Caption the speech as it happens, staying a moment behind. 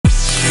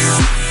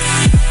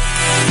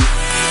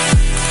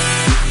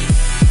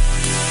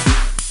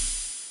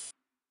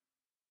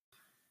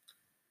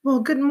Well,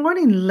 good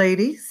morning,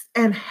 ladies,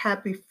 and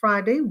happy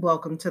Friday.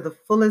 Welcome to the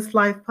Fullest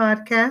Life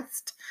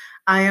podcast.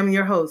 I am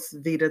your host,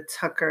 Vita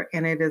Tucker,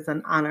 and it is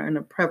an honor and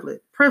a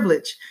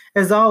privilege,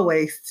 as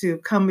always, to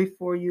come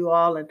before you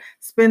all and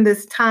spend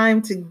this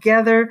time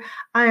together.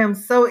 I am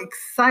so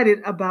excited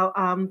about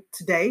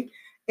today,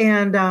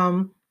 and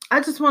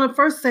I just want to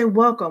first say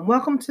welcome.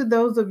 Welcome to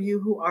those of you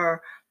who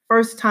are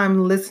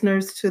first-time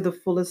listeners to the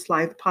Fullest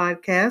Life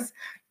podcast.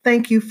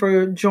 Thank you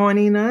for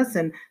joining us,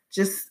 and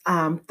just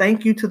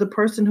thank you to the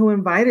person who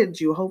invited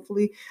you.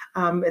 Hopefully,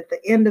 at the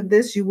end of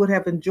this, you would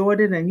have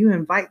enjoyed it and you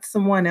invite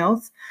someone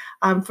else.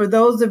 For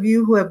those of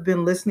you who have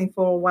been listening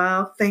for a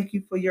while, thank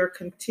you for your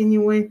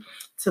continuing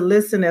to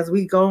listen as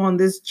we go on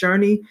this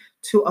journey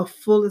to a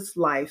fullest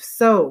life.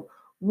 So,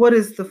 what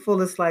is the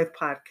Fullest Life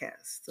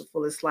podcast? The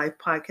Fullest Life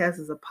podcast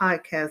is a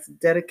podcast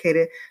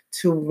dedicated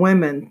to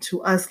women,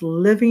 to us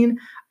living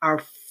our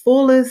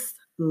fullest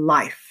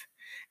life.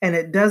 And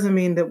it doesn't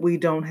mean that we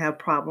don't have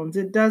problems.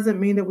 It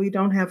doesn't mean that we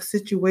don't have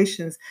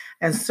situations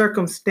and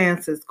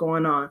circumstances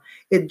going on.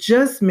 It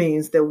just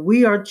means that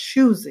we are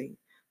choosing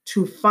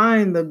to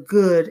find the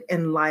good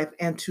in life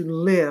and to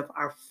live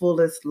our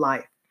fullest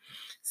life.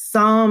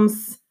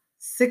 Psalms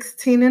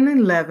 16 and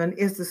 11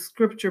 is the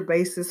scripture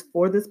basis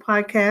for this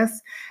podcast.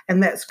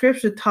 And that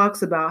scripture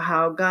talks about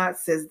how God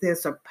says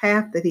there's a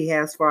path that He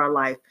has for our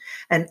life.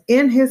 And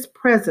in His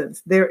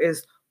presence, there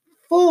is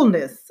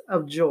fullness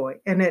of joy,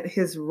 and at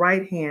His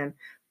right hand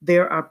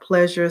there are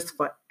pleasures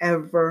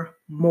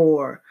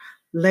forevermore.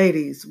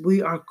 Ladies,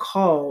 we are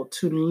called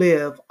to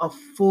live a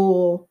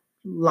full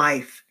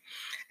life.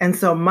 And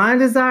so my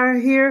desire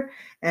here,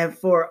 and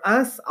for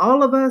us,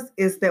 all of us,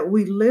 is that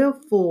we live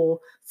full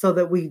so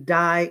that we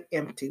die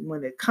empty.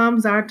 When it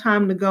comes our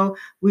time to go,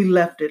 we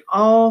left it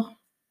all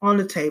on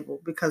the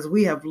table because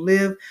we have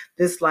lived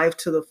this life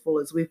to the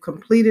fullest. We've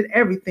completed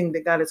everything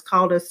that God has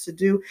called us to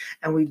do,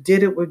 and we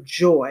did it with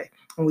joy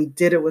and we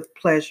did it with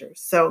pleasure.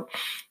 So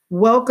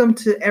welcome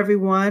to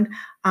everyone.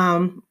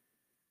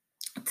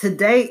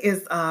 Today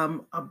is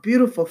a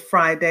beautiful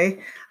Friday.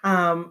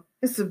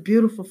 It's a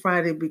beautiful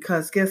Friday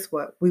because guess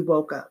what? We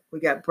woke up. We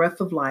got breath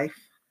of life.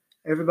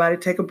 Everybody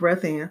take a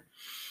breath in.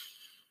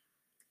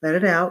 Let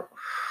it out.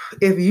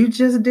 If you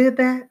just did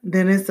that,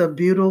 then it's a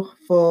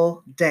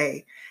beautiful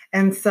day.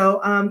 And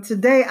so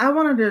today I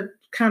wanted to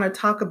kind of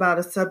talk about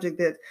a subject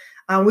that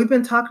we've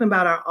been talking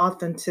about, our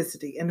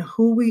authenticity and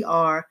who we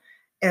are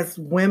as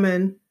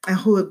women and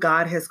who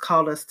God has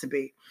called us to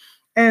be.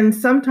 And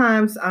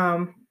sometimes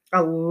a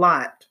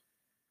lot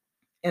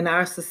in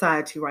our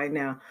society right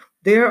now,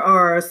 there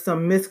are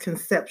some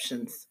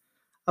misconceptions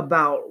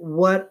about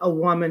what a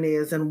woman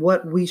is and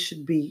what we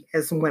should be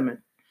as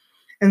women.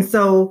 And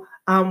so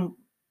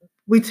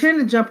we tend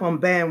to jump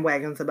on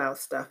bandwagons about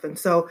stuff. And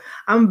so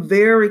I'm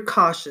very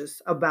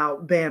cautious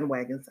about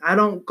bandwagons. I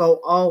don't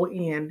go all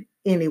in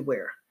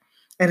anywhere.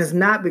 And it's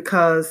not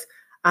because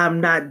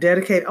I'm not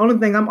dedicated. Only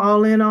thing I'm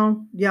all in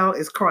on, y'all,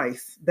 is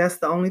Christ. That's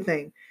the only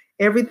thing.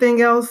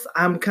 Everything else,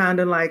 I'm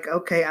kind of like,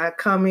 okay, I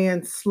come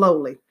in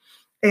slowly.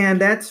 And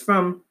that's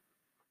from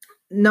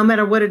no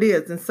matter what it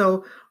is. And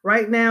so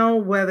right now,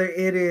 whether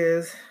it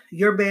is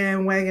your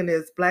bandwagon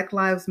is Black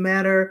Lives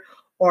Matter,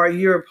 or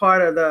you're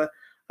part of the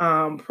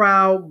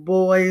Proud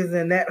Boys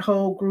and that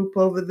whole group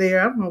over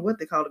there, I don't know what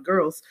they call the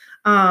girls,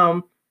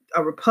 a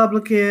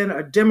Republican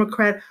or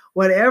Democrat,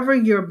 whatever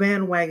your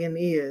bandwagon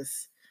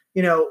is,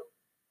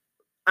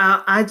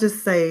 I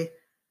just say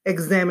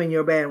examine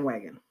your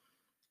bandwagon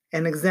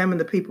and examine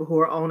the people who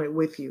are on it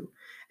with you.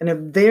 And if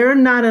they're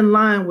not in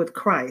line with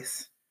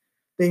Christ,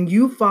 then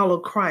you follow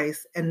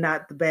Christ and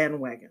not the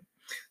bandwagon.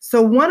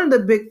 So one of the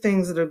big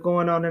things that are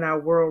going on in our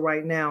world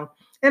right now,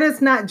 and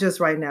it's not just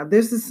right now,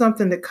 this is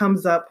something that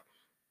comes up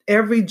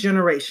every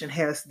generation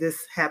has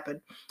this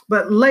happen.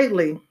 But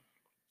lately,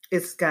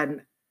 it's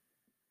gotten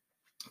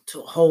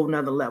to a whole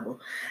nother level.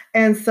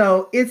 And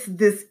so it's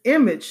this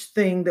image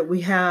thing that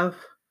we have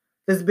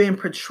that's being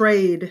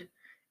portrayed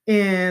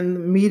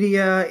in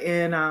media,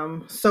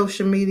 in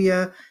social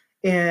media,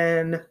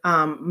 in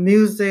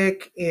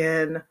music,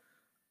 in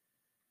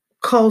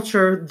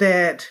culture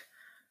that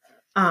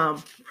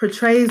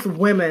portrays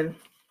women,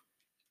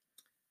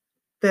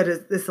 that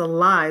is, it's a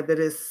lie that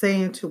is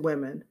saying to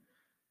women,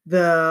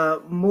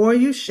 the more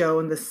you show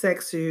and the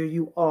sexier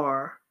you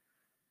are,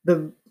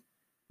 the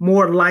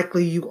more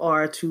likely you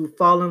are to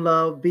fall in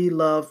love, be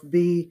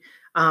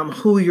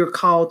who you're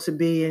called to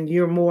be, and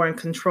you're more in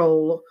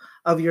control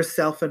of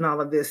yourself and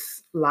all of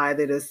this lie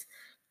that is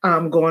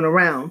going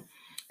around.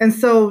 And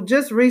so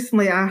just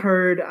recently I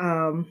heard,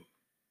 I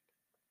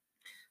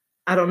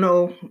don't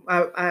know,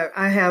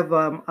 I have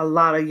a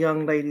lot of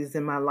young ladies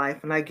in my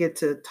life, and I get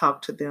to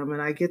talk to them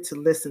and I get to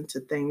listen to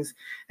things,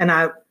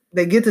 and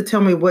they get to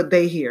tell me what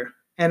they hear,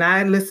 and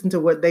I listen to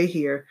what they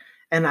hear,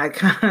 and I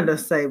kind of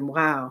say,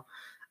 wow,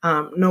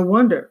 no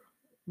wonder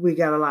we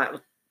got a lot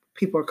of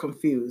people are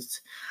confused.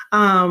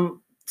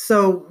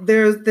 So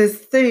there's this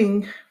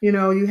thing,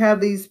 you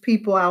have these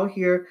people out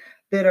here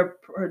that are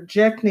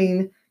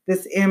projecting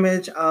this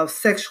image of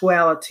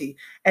sexuality.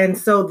 And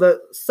so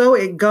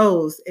it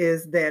goes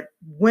is that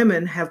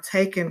women have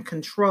taken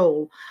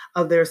control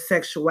of their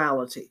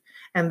sexuality.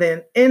 And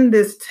then in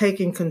this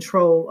taking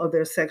control of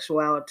their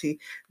sexuality,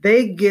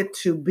 they get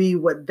to be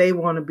what they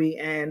want to be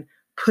and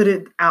put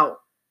it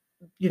out,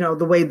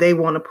 the way they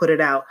want to put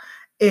it out.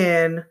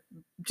 And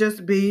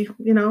just be,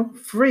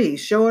 free,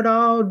 show it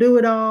all, do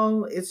it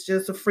all. It's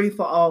just a free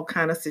for all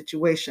kind of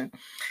situation.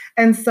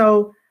 And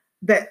so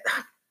that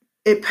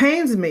it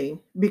pains me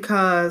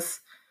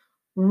because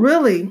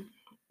really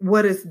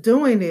what it's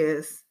doing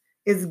is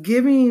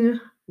giving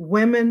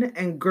women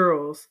and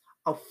girls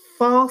a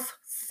false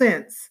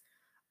sense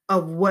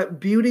of what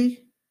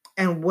beauty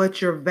and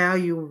what your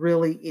value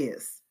really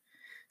is.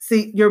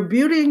 See, your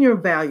beauty and your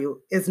value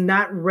is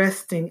not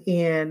resting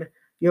in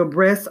your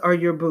breasts or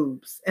your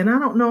boobs. And I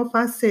don't know if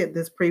I said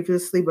this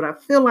previously, but I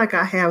feel like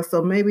I have.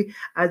 So maybe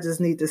I just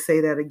need to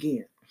say that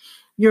again.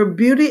 Your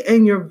beauty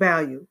and your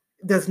value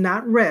does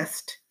not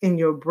rest in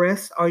your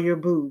breasts or your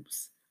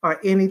boobs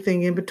or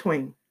anything in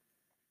between.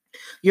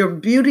 Your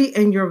beauty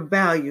and your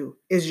value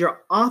is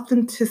your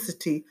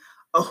authenticity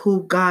of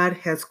who God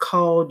has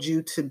called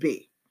you to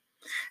be.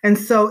 And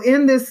so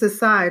in this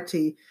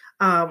society,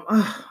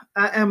 I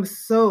am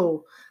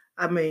so,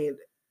 I mean,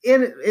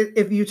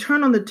 if you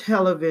turn on the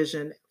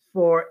television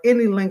for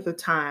any length of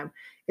time,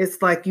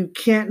 it's like you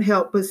can't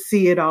help but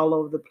see it all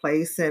over the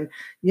place. And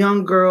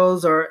young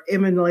girls are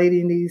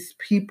emulating these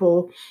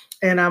people.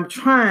 And I'm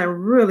trying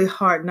really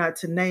hard not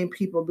to name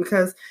people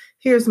because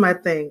here's my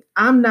thing.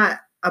 I'm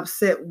not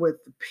upset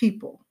with the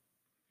people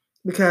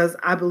because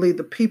I believe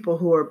the people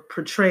who are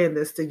portraying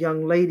this, the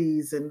young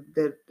ladies and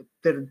that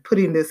are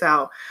putting this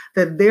out,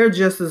 that they're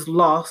just as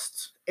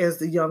lost as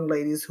the young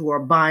ladies who are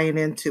buying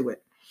into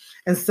it.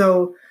 And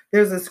so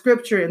there's a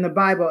scripture in the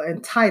Bible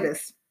in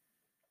Titus,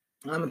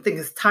 I think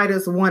it's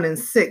Titus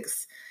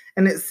 1:6,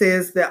 and it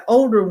says that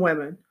older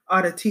women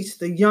are to teach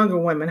the younger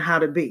women how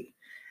to be.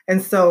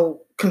 And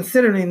so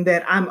considering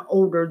that I'm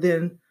older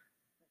than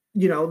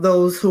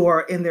those who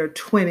are in their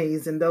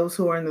 20s and those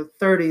who are in their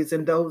 30s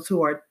and those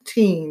who are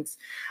teens,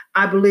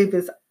 I believe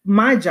it's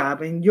my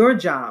job and your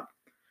job,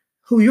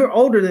 who you're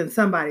older than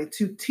somebody,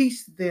 to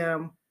teach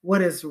them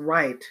what is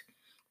right.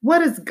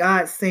 What is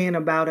God saying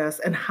about us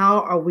and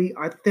how are we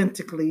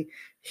authentically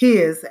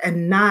his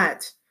and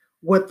not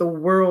what the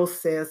world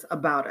says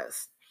about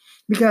us?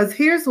 Because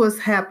here's what's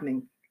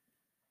happening.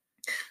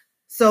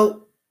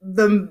 So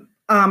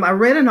I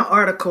read in an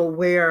article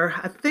where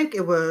I think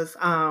it was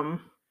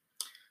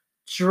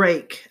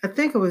Drake. I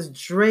think it was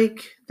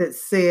Drake that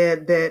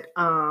said that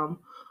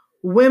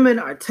women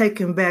are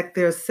taking back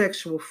their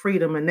sexual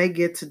freedom and they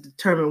get to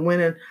determine when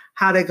and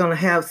how they're going to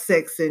have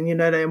sex, and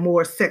they're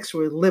more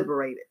sexually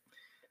liberated.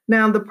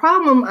 Now, the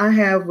problem I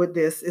have with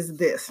this is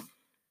this.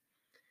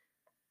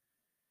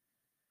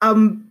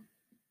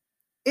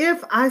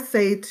 If I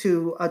say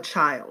to a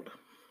child,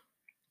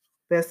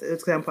 best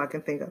example I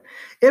can think of,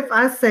 if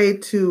I say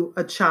to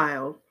a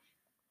child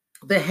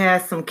that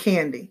has some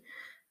candy,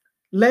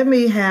 let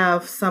me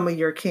have some of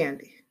your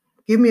candy.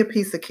 Give me a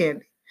piece of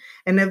candy.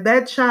 And if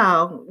that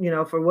child,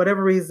 for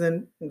whatever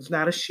reason, is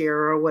not a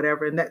sharer or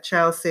whatever, and that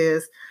child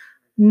says,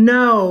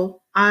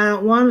 no, I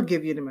don't want to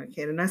give you my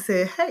candy. And I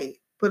say, hey,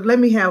 but let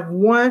me have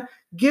one,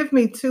 give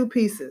me 2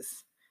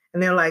 pieces.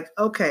 And they're like,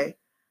 okay,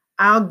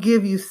 I'll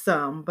give you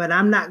some, but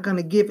I'm not going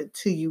to give it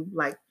to you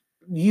like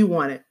you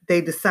want it. They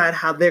decide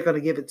how they're going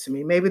to give it to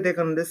me. Maybe they're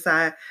going to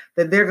decide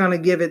that they're going to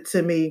give it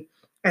to me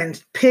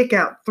and pick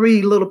out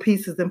 3 little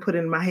pieces and put it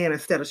in my hand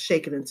instead of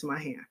shaking it into my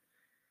hand.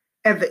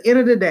 At the end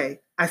of the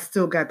day, I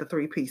still got the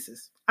 3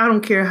 pieces. I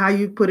don't care how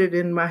you put it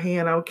in my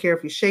hand. I don't care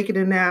if you shake it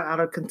in there out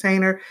of a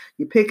container,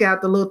 you pick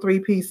out the little 3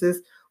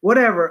 pieces,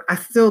 whatever, I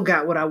still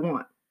got what I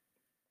want.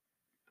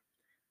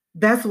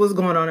 That's what's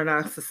going on in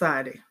our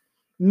society.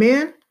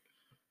 Men,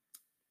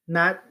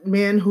 not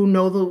men who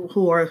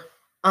who are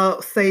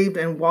saved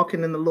and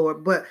walking in the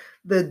Lord, but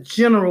the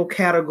general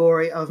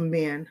category of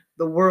men,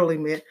 the worldly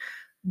men,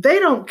 they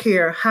don't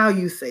care how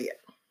you say it.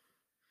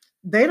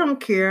 They don't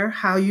care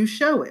how you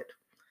show it.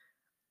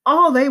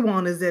 All they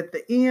want is at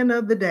the end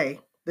of the day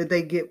that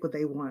they get what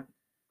they want,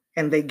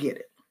 and they get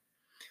it.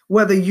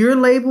 Whether you're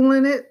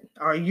labeling it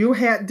or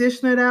you're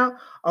dishing it out,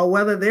 or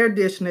whether they're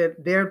dishing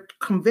it, they're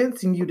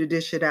convincing you to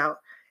dish it out.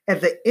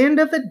 At the end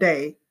of the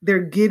day, they're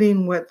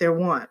getting what they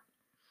want.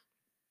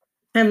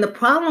 And the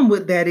problem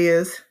with that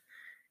is,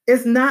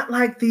 it's not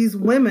like these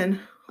women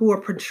who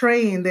are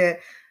portraying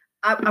that.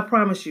 I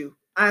promise you,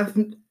 I've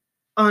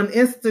on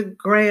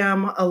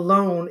Instagram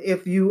alone,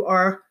 if you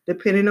are,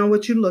 depending on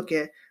what you look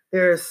at,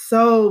 there is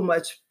so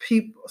much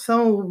people,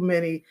 so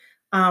many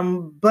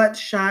butt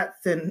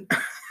shots and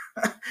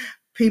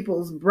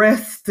people's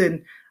breasts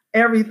and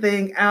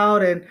everything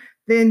out. And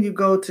then you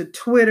go to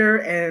Twitter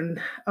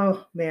and,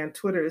 oh man,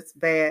 Twitter is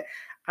bad.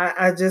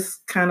 I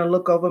just kind of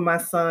look over my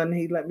son.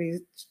 He let me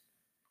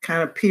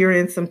kind of peer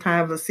in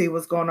sometimes to see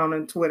what's going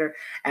on Twitter,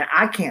 and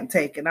I can't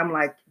take it. I'm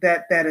like,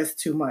 that is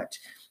too much.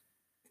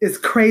 It's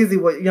crazy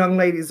what young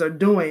ladies are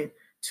doing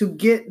to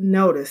get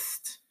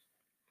noticed,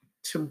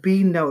 to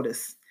be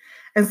noticed.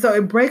 And so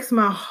it breaks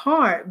my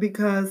heart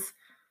because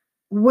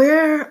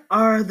where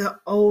are the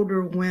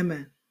older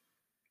women?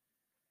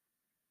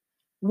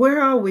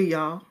 Where are we,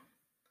 y'all?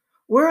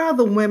 Where are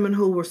the women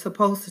who were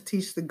supposed to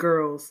teach the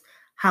girls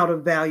how to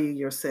value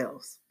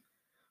yourselves?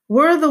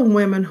 Where are the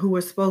women who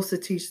were supposed to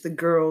teach the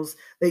girls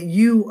that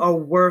you are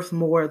worth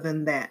more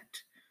than that?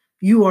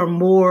 You are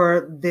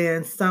more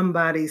than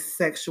somebody's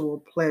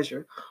sexual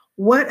pleasure.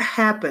 What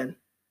happened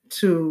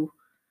to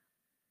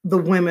the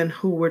women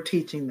who were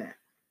teaching that?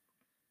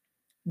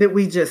 Did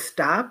we just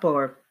stop,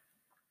 or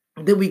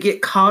did we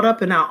get caught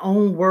up in our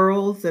own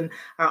worlds and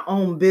our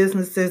own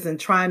businesses and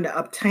trying to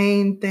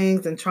obtain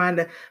things and trying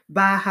to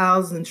buy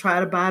houses and try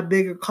to buy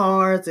bigger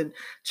cars and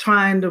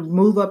trying to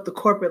move up the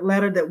corporate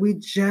ladder that we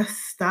just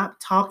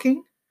stopped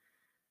talking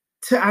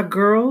to our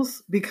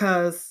girls?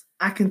 Because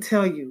I can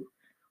tell you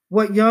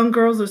what young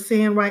girls are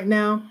seeing right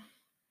now,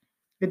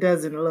 it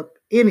doesn't look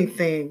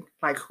anything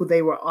like who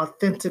they were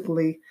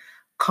authentically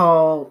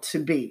called to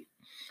be.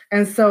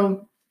 And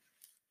so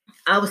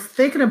I was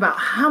thinking about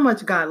how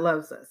much God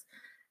loves us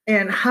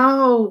and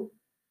how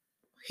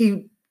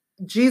he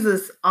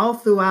Jesus all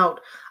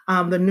throughout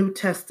the New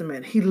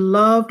Testament, he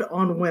loved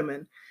on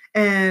women,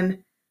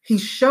 and he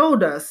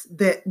showed us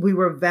that we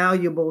were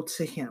valuable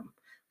to him.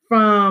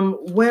 From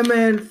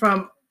women,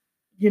 from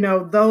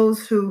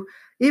those who,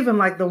 even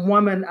like the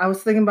woman, I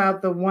was thinking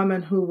about the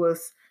woman who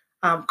was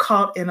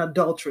caught in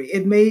adultery.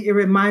 It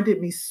reminded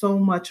me so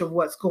much of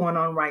what's going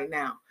on right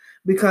now,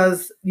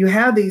 because you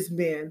have these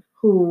men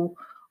who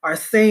are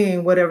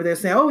saying whatever they're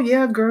saying. Oh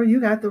yeah, girl, you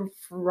got the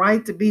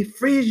right to be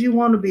free as you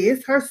want to be.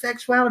 It's her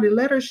sexuality.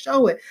 Let her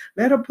show it.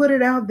 Let her put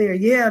it out there.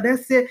 Yeah,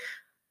 that's it.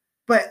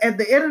 But at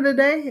the end of the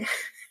day,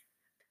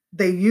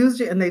 they use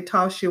you and they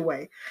toss you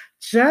away,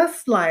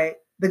 just like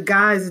the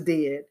guys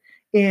did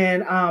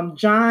in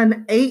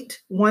John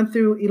 8, 1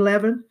 through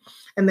 11.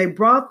 And they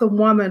brought the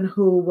woman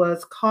who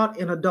was caught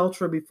in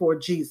adultery before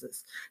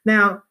Jesus.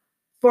 Now,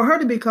 for her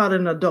to be caught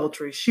in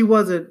adultery, she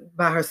wasn't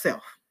by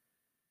herself.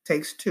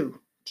 Takes two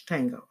to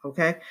tango,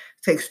 okay?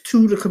 Takes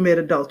two to commit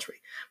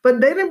adultery. But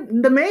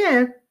the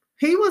man,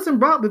 he wasn't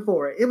brought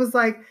before it. It was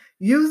like,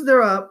 used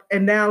her up,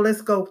 and now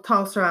let's go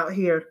toss her out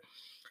here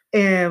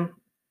and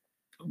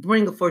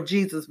bring her for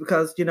Jesus,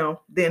 because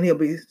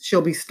then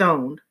she'll be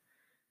stoned.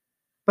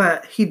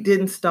 But he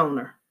didn't stone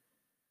her.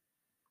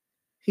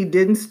 He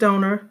didn't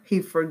stone her.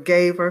 He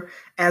forgave her.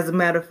 As a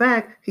matter of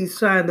fact, he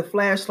shined the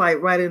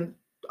flashlight right in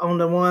on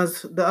the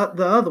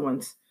other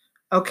ones.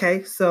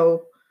 Okay,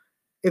 so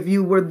if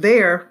you were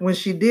there when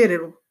she did it,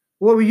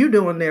 what were you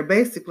doing there,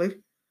 basically?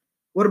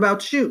 What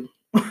about you?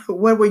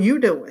 What were you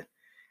doing?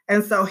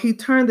 And so he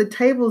turned the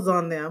tables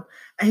on them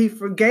and he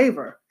forgave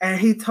her.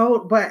 And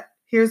but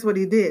here's what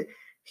he did.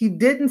 He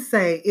didn't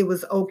say it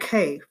was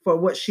okay for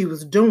what she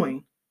was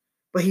doing,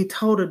 but he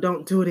told her,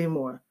 don't do it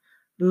anymore.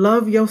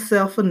 Love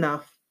yourself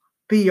enough,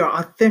 be your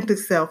authentic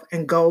self,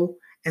 and go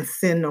and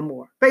sin no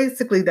more.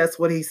 Basically, that's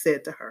what he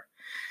said to her.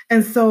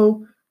 And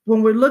so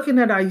when we're looking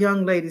at our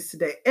young ladies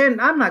today,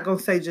 and I'm not going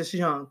to say just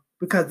young,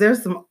 because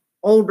there's some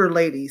older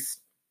ladies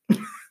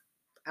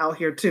out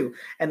here too.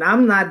 And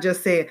I'm not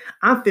just saying,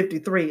 I'm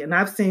 53 and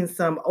I've seen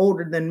some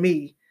older than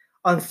me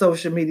on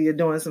social media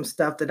doing some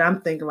stuff that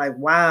I'm thinking like,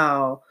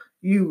 wow,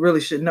 you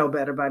really should know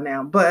better by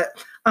now. But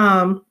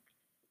I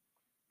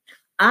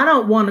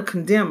don't want to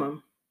condemn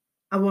them.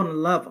 I want to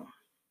love them.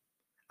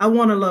 I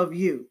want to love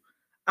you.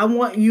 I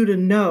want you to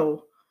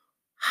know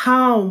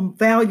how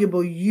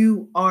valuable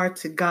you are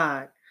to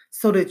God,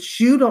 so that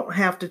you don't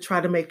have to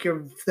try to make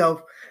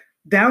yourself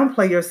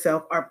downplay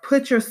yourself or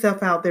put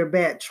yourself out there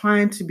bad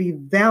trying to be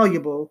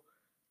valuable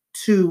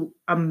to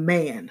a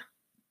man,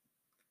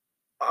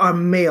 a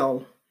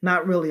male,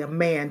 not really a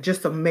man,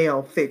 just a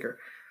male figure,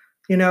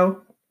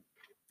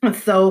 And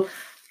so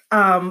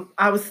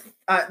I was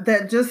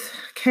that just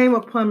came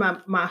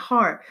upon my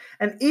heart.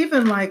 And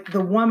even like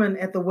the woman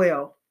at the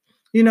well,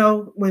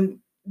 when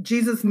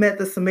Jesus met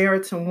the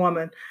Samaritan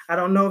woman, I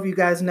don't know if you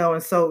guys know.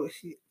 And so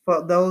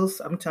for those,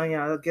 I'm telling you,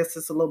 I guess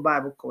it's a little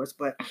Bible course,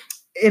 but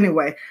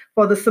anyway,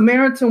 for the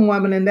Samaritan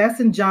woman, and that's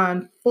in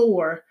John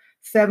 4,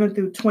 7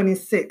 through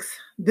 26,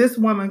 this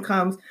woman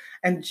comes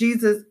and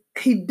Jesus,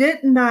 he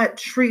did not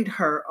treat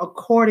her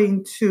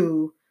according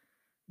to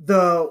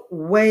the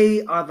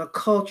way or the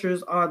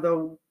cultures or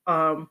the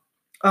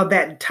of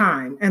that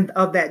time and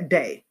of that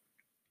day.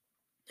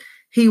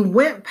 He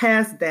went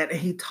past that and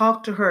he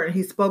talked to her and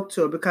he spoke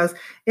to her, because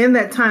in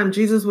that time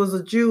Jesus was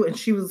a Jew and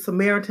she was a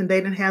Samaritan. They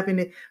didn't have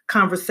any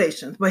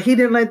conversations, but he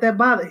didn't let that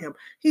bother him.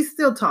 He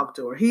still talked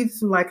to her.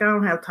 He's like, I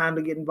don't have time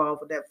to get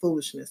involved with that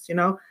foolishness,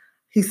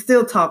 He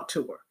still talked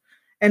to her.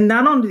 And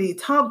not only did he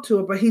talk to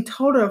her, but he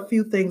told her a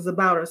few things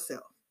about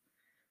herself,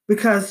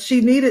 because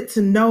she needed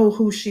to know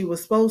who she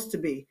was supposed to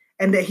be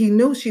and that he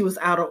knew she was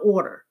out of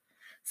order.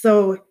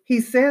 So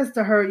he says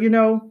to her,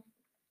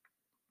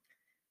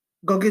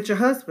 go get your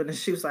husband. And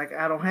she was like,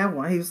 I don't have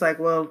one. He was like,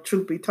 well,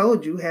 truth be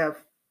told, you have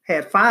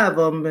had 5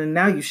 of them and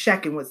now you're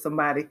shacking with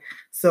somebody.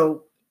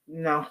 So,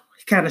 he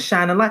kind of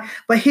shined a light.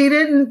 But he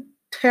didn't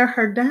tear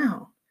her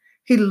down.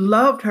 He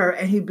loved her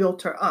and he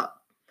built her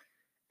up.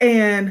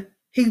 And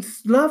he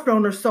loved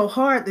on her so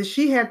hard that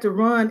she had to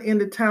run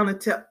into town and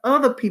tell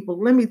other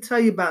people, let me tell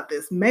you about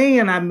this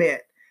man I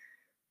met.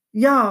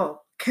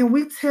 Y'all, can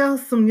we tell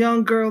some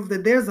young girls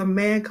that there's a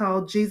man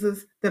called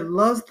Jesus that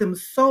loves them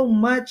so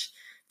much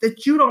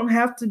that you don't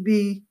have to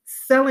be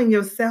selling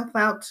yourself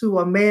out to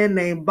a man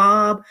named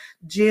Bob,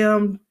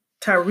 Jim,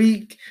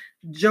 Tariq,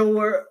 Joe,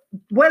 or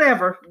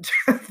whatever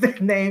their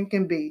name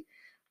can be,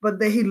 but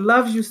that he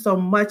loves you so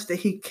much that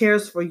he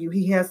cares for you.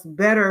 He has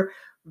better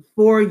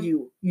for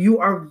you. You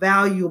are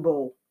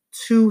valuable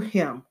to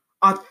him,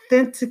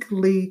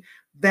 authentically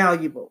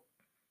valuable.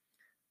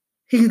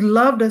 He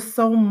loved us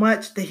so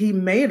much that he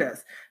made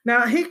us.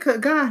 Now,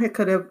 God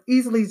could have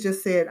easily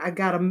just said, I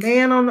got a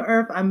man on the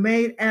earth. I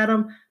made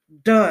Adam,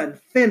 done,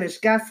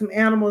 finished, got some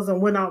animals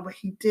and went on, but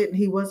he didn't.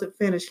 He wasn't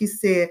finished. He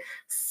said,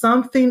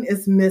 something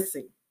is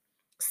missing.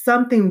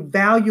 Something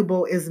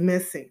valuable is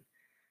missing.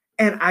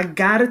 And I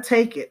got to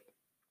take it.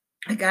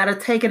 I got to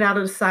take it out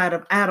of the side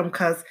of Adam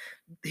because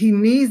he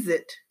needs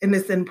it. And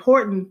it's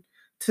important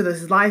to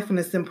his life, and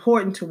it's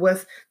important to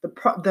what's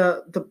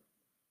the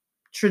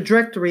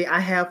trajectory I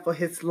have for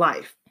his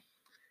life.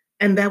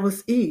 And that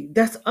was Eve.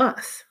 That's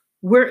us.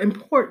 We're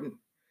important.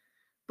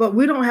 But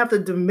we don't have to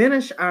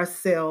diminish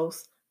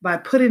ourselves by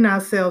putting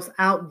ourselves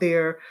out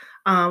there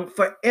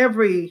for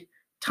every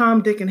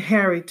Tom, Dick, and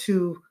Harry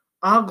to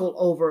ogle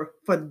over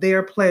for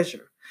their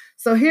pleasure.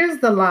 So here's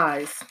the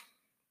lies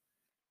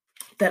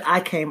that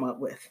I came up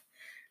with,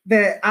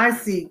 that I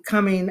see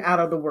coming out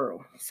of the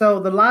world. So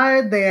the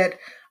lie that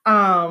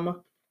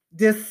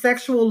this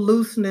sexual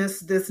looseness,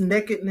 this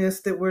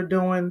nakedness that we're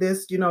doing,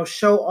 this,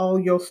 show all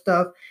your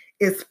stuff,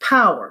 is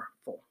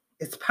powerful.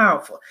 It's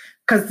powerful.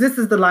 Because this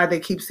is the lie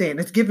they keep saying.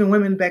 It's giving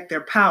women back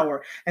their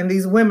power. And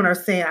these women are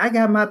saying, I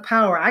got my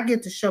power. I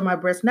get to show my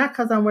breasts, not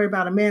because I'm worried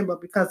about a man,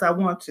 but because I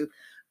want to.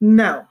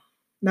 No,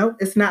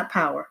 it's not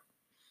power.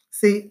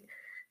 See,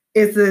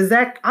 it's the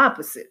exact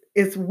opposite.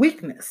 It's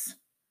weakness.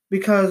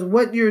 Because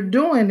what you're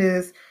doing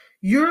is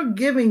you're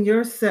giving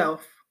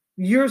yourself,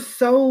 you're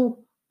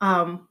so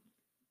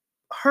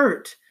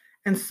hurt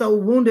and so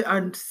wounded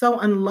and so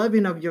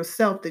unloving of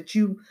yourself that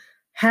you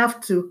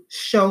have to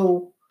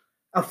show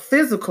a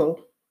physical,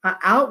 an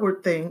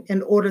outward thing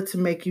in order to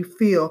make you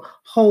feel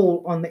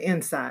whole on the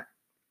inside.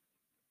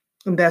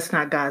 And that's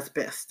not God's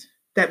best.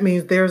 That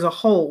means there's a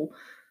hole,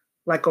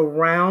 like a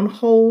round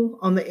hole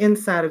on the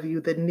inside of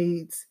you that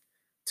needs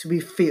to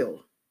be filled.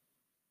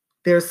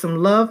 There's some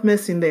love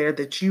missing there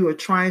that you are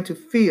trying to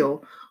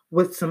fill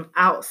with some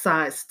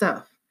outside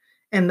stuff.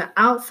 And the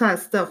outside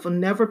stuff will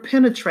never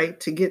penetrate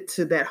to get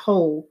to that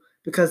hole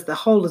because the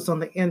hole is on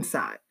the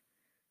inside.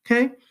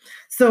 Okay?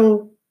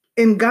 So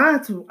in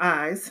God's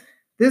eyes,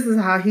 this is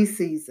how he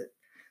sees it.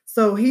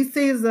 So he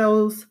sees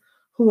those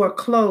who are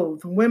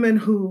clothed, women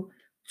who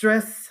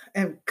dress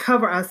and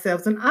cover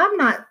ourselves. And I'm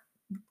not,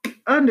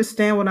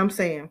 understand what I'm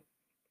saying.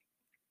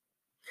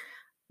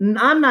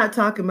 I'm not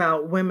talking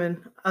about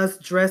women, us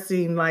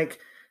dressing like,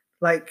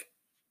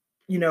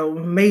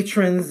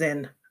 matrons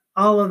and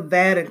all of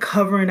that and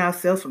covering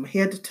ourselves from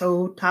head to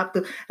toe, top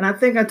to, and I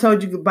think I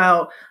told you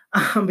about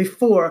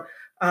before,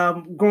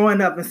 growing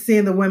up and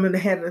seeing the women that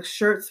had the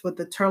shirts with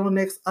the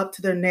turtlenecks up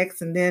to their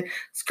necks and then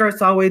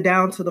skirts all the way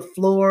down to the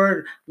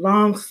floor,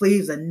 long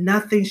sleeves, and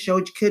nothing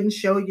showed. You couldn't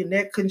show your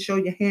neck, couldn't show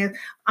your hands.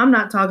 I'm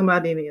not talking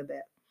about any of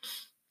that.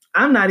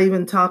 I'm not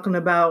even talking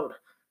about,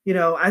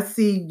 I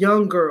see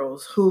young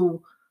girls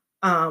who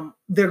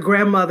their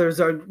grandmothers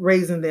are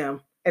raising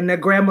them and their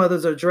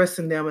grandmothers are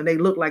dressing them and they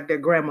look like their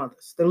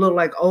grandmothers. They look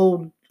like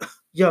old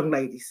young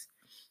ladies.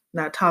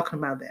 Not talking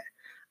about that.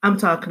 I'm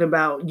talking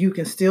about you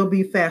can still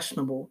be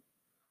fashionable,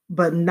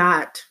 but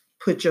not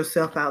put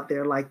yourself out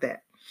there like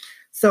that.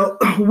 So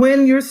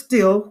when you're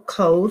still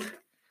clothed,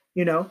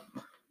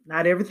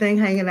 not everything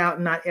hanging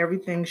out, not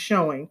everything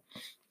showing,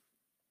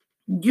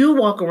 you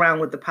walk around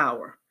with the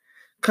power.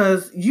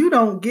 Because you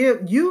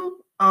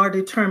are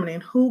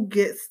determining who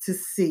gets to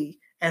see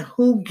and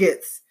who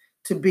gets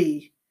to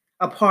be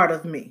a part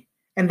of me.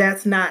 And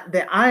that's not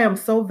that I am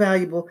so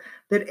valuable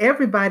that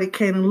everybody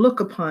can look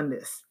upon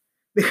this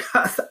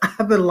because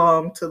I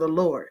belong to the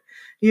Lord.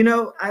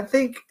 I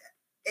think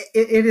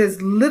it is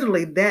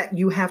literally that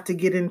you have to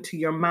get into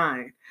your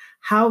mind,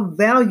 how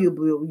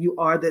valuable you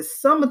are, that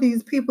some of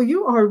these people,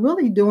 you are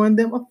really doing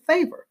them a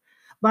favor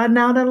by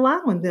not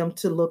allowing them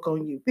to look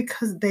on you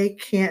because they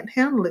can't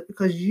handle it,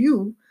 because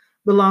you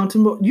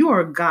you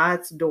are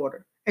God's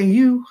daughter and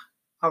you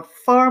are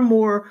far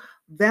more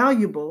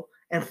valuable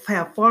and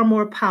have far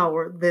more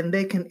power than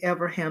they can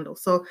ever handle.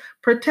 So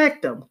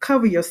protect them,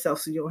 cover yourself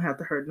so you don't have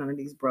to hurt none of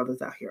these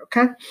brothers out here,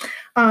 okay?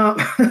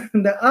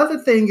 The other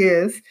thing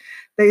is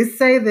they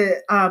say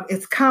that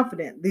it's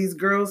confident. These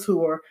girls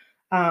who are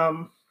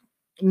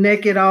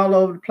naked all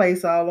over the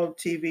place, all over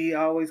TV,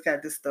 always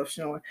got this stuff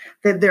showing,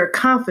 that they're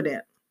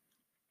confident.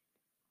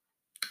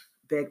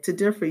 Beg to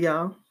differ,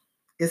 y'all.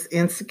 It's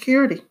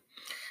insecurity.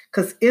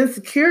 Because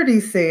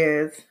insecurity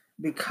says,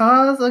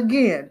 because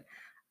again,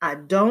 I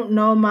don't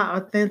know my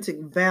authentic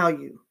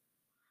value,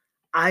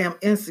 I am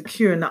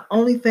insecure. And the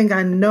only thing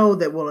I know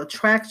that will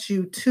attract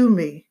you to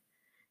me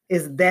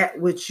is that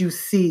which you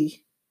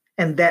see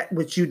and that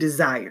which you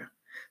desire.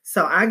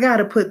 So I got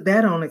to put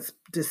that on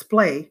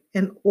display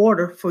in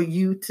order for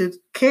you to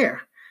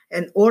care,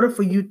 in order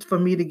for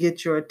me to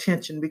get your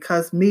attention,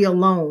 because me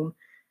alone,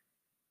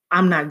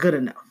 I'm not good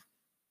enough,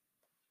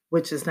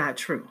 which is not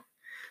true.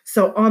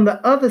 So on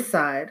the other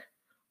side,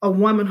 a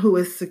woman who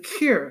is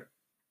secure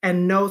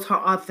and knows her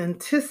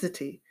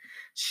authenticity,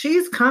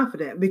 she's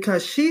confident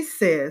because she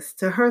says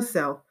to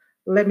herself,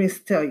 let me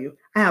tell you,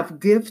 I have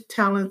gift,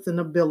 talents, and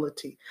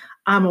ability.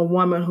 I'm a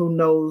woman who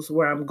knows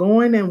where I'm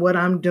going and what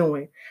I'm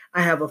doing.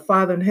 I have a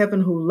Father in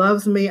heaven who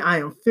loves me. I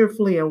am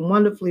fearfully and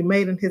wonderfully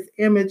made in his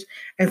image.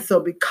 And so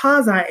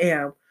because I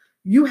am,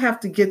 you have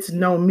to get to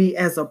know me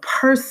as a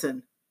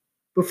person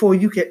before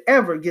you can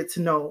ever get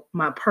to know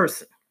my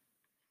person.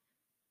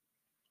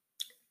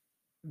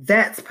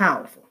 That's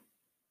powerful.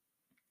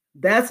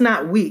 That's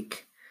not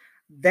weak.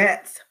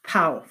 That's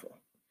powerful.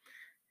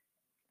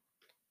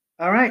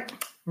 All right.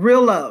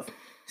 Real love.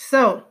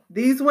 So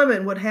these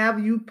women would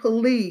have you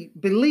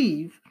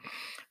believe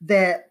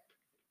that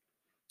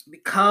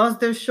because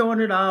they're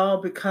showing it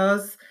all,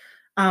 because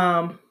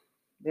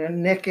they're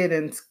naked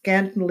and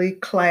scantily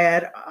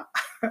clad,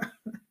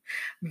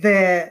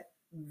 that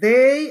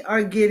they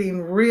are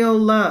getting real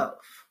love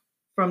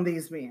from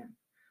these men.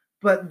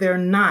 But they're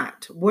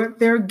not. What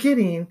they're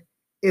getting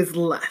is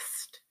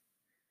lust.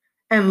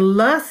 And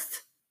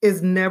lust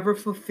is never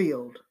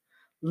fulfilled.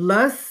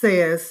 Lust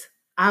says,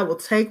 I will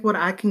take what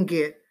I can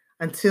get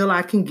until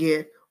I can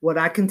get what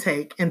I can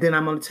take, and then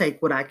I'm going to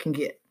take what I can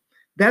get.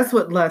 That's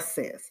what lust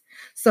says.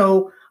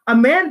 So a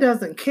man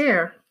doesn't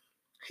care.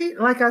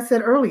 Like I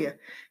said earlier,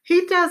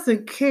 he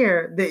doesn't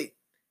care that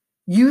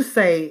you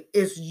say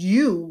it's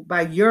you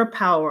by your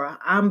power.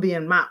 I'm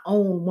being my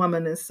own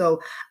woman. And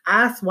so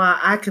that's why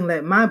I can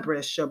let my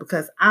breast show,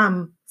 because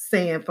I'm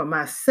saying for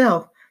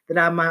myself that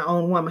I'm my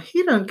own woman.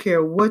 He doesn't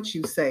care what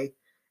you say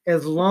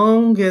as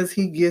long as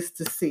he gets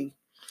to see.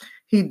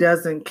 He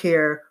doesn't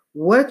care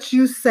what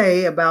you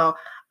say about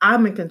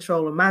I'm in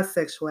control of my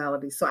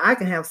sexuality. So I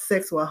can have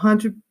sex with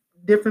 100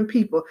 different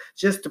people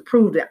just to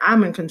prove that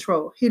I'm in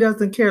control. He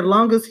doesn't care. As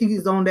long as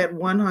he's on that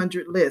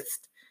 100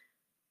 list,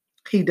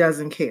 he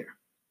doesn't care.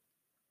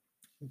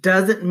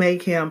 Doesn't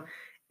make him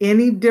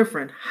any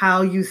different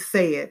how you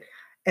say it,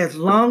 as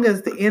long as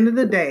at the end of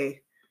the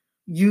day,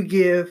 you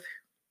give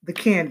the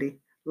candy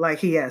like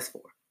he asked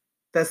for.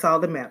 That's all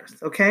that matters,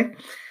 okay?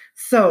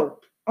 So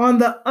on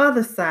the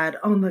other side,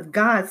 on the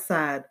God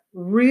side,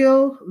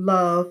 real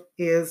love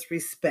is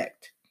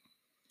respect.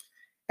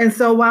 And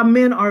so while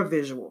men are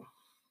visual,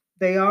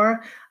 they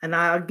are, and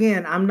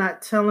I'm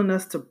not telling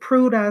us to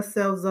prude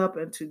ourselves up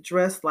and to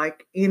dress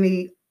like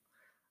any,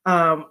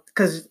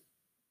 because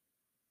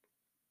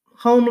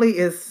homely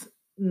is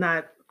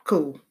not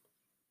cool.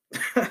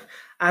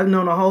 I've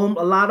known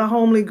a lot of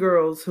homely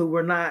girls who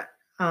were not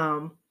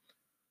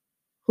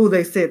who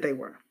they said they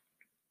were.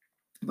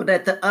 But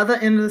at the other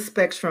end of the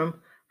spectrum,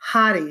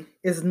 hottie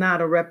is not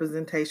a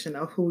representation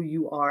of who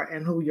you are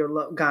and who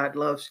God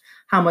loves,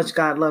 how much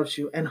God loves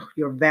you, and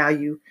your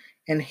value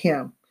in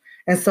Him.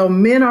 And so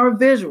men are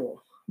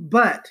visual,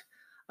 but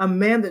a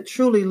man that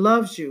truly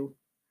loves you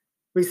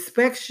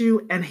respects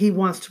you, and he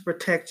wants to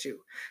protect you.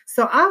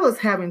 So I was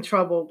having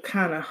trouble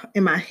kind of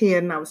in my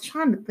head, and I was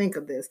trying to think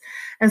of this.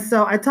 And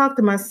so I talked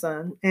to my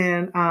son,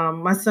 and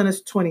my son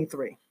is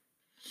 23.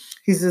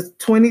 He's a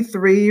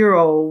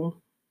 23-year-old,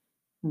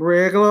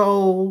 regular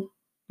old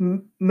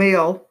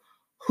male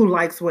who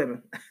likes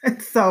women.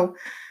 So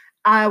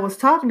I was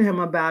talking to him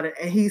about it,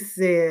 and he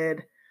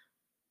said,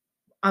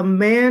 a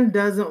man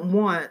doesn't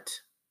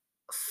want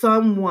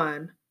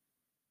someone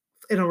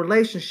in a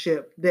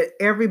relationship that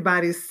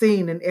everybody's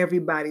seen and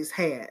everybody's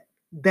had.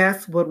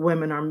 That's what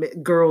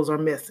girls are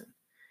missing.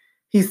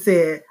 He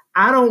said,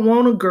 I don't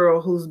want a girl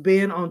who's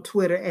been on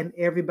Twitter and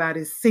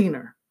everybody's seen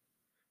her,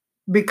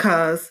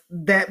 because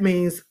that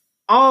means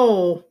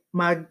all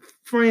my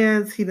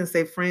friends, he didn't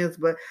say friends,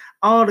 but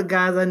all the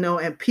guys I know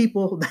and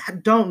people that I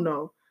don't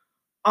know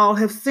all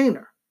have seen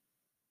her.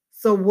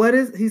 So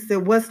he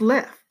said, what's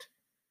left?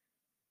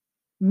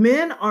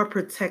 Men are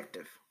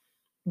protective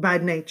by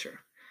nature.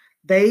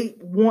 They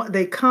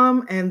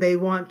come and they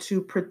want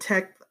to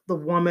protect the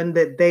woman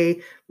that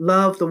they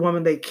love, the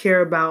woman they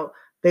care about.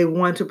 They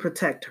want to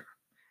protect her.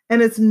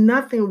 And it's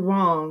nothing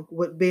wrong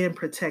with being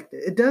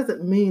protected. It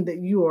doesn't mean that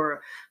you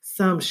are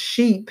some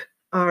sheep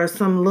or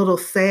some little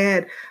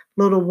sad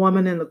little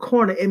woman in the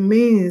corner. It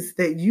means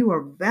that you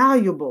are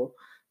valuable.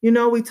 You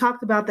know, we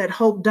talked about that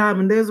Hope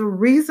Diamond. There's a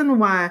reason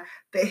why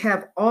they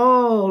have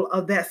all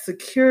of that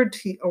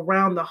security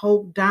around the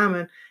Hope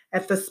Diamond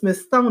at the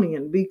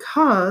Smithsonian,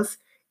 because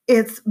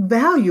it's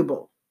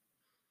valuable.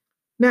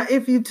 Now,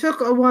 if you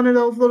took one of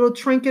those little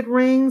trinket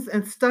rings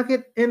and stuck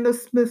it in the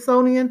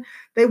Smithsonian,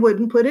 they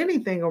wouldn't put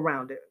anything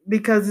around it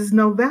because there's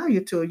no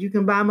value to it. You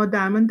can buy them a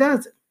dime a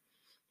dozen.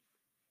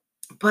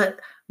 But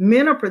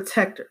men are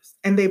protectors,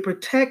 and they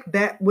protect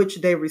that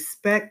which they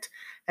respect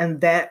and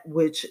that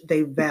which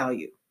they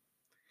value.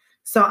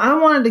 So I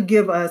wanted to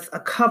give us a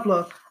couple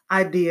of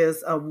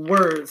ideas of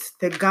words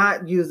that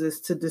God uses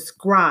to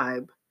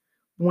describe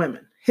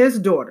women, his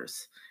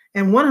daughters.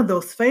 And one of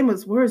those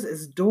famous words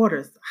is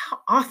daughters. How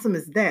awesome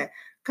is that?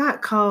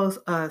 God calls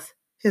us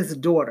his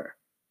daughter.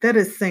 That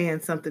is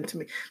saying something to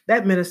me.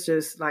 That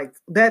ministers like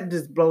that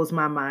just blows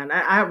my mind.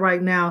 I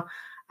right now,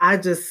 I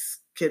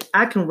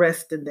can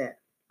rest in that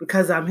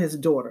because I'm his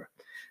daughter.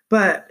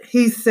 But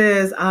he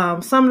says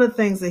some of the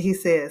things that he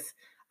says.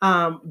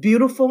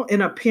 Beautiful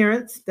in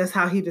appearance. That's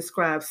how he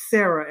describes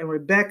Sarah and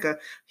Rebecca.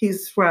 He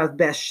describes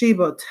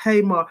Bathsheba,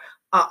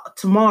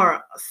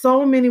 Tamar.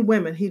 So many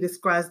women, he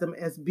describes them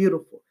as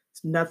beautiful.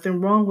 There's nothing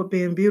wrong with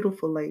being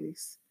beautiful,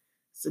 ladies.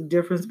 It's the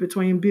difference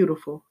between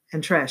beautiful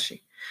and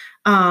trashy.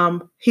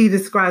 He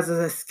describes us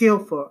as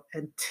skillful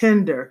and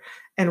tender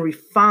and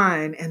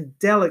refined and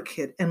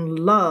delicate and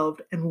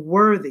loved and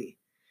worthy.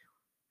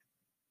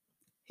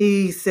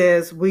 He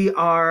says we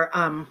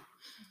are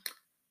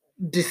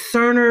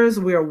discerners,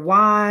 we are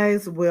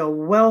wise, we are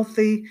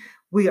wealthy,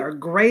 we are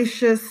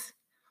gracious,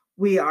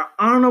 we are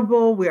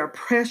honorable, we are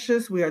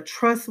precious, we are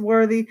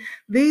trustworthy.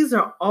 These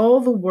are all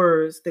the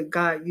words that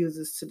God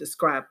uses to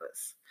describe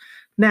us.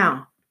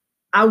 Now,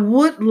 I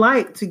would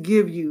like to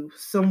give you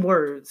some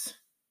words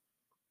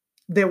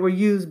that were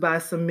used by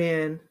some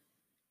men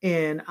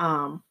in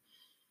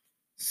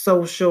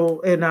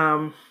social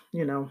and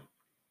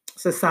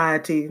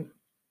society,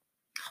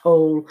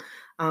 whole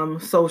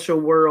social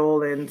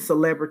world and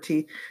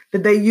celebrity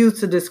that they use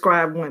to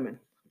describe women,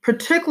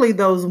 particularly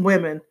those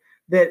women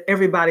that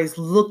everybody's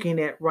looking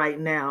at right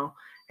now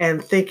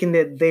and thinking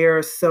that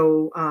they're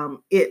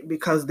so it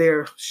because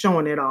they're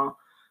showing it all.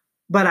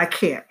 But I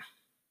can't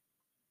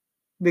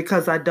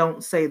because I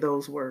don't say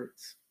those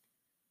words.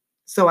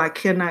 So I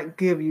cannot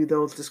give you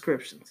those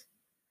descriptions.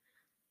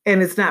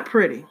 And it's not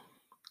pretty.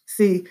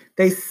 See,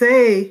 they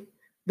say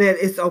that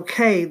it's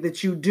okay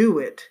that you do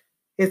it.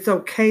 It's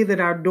okay that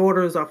our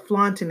daughters are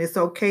flaunting. It's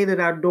okay that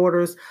our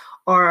daughters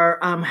are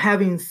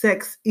having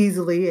sex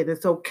easily, and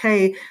it's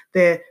okay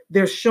that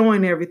they're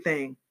showing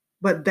everything.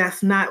 But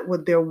that's not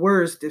what their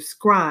words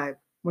describe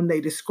when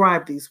they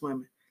describe these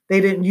women. They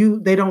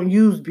don't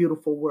use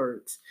beautiful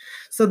words.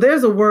 So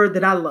there's a word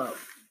that I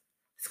love.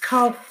 It's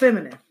called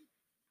feminine.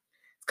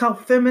 It's called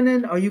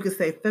feminine, or you could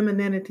say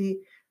femininity.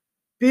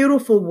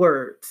 Beautiful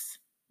words.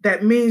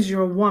 That means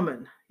you're a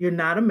woman. You're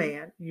not a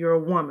man. You're a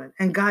woman.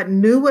 And God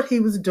knew what he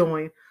was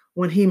doing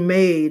when he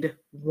made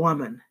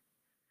woman.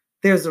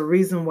 There's a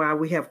reason why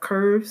we have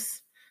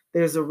curves.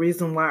 There's a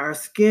reason why our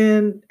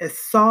skin is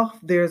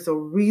soft. There's a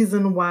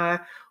reason why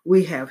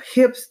we have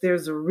hips.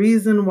 There's a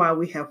reason why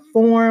we have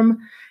form.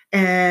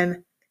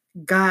 And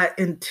God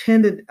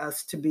intended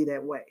us to be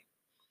that way.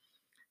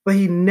 But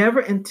he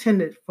never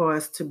intended for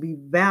us to be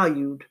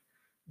valued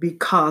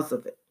because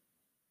of it.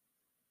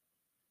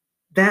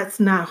 That's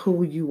not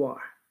who you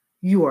are.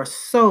 You are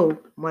so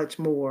much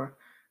more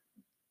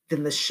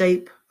than the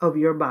shape of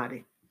your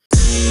body.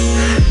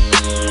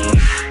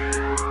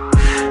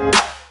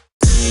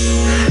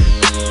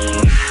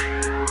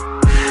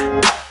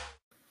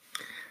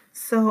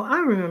 So I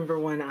remember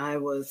when I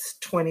was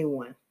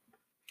 21.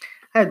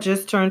 I had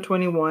just turned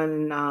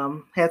 21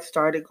 and had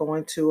started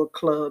going to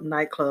a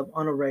nightclub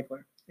on a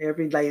regular,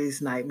 every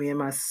ladies' night, me and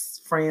my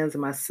friends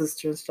and my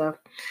sister and stuff.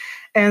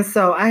 And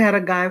so I had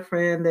a guy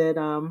friend that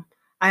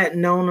I had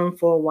known him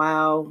for a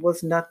while,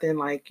 was nothing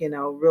like,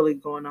 really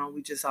going on.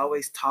 We just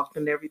always talked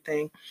and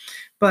everything.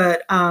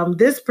 But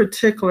this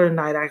particular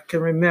night, I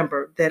can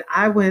remember that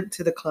I went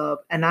to the club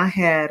and I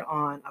had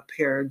on a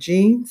pair of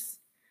jeans,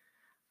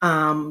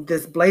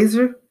 this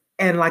blazer,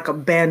 and like a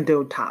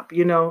bandeau top.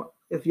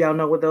 If y'all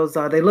know what those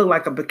are, they look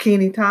like a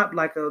bikini top,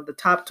 like the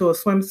top to a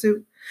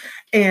swimsuit.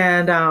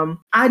 And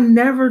I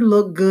never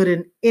looked good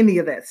in any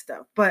of that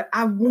stuff, but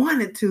I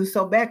wanted to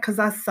so bad because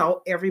I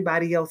saw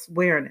everybody else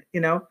wearing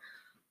it.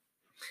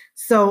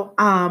 So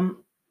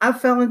I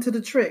fell into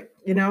the trick.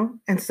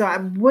 And so I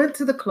went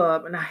to the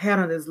club and I had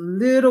on this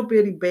little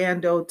bitty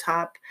bandeau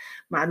top,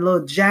 my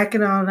little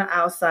jacket on the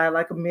outside,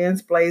 like a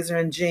men's blazer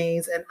and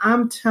jeans. And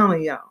I'm just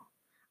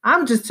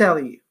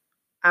telling you,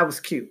 I was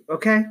cute,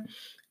 okay?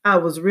 I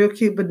was real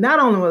cute, but not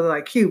only was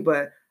I cute,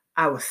 but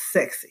I was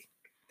sexy.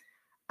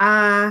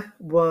 I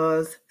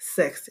was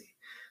sexy.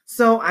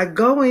 So I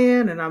go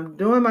in and I'm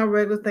doing my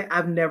regular thing.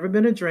 I've never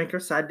been a drinker,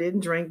 so I didn't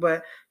drink,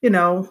 but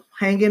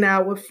hanging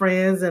out with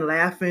friends and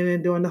laughing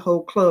and doing the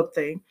whole club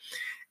thing.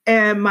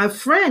 And my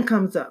friend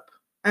comes up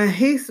and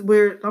he's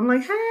weird. I'm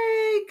like,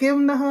 hey, give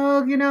him the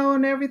hug,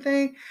 and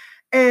everything.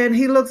 And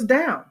he looks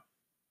down.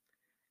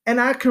 And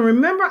I can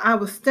remember I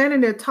was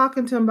standing there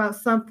talking to him about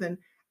something,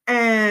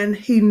 and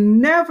he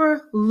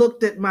never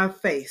looked at my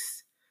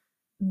face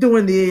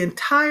during the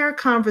entire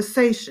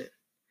conversation.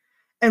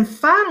 And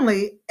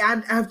finally,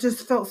 I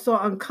just felt so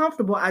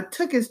uncomfortable. I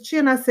took his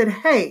chin. I said,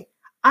 hey,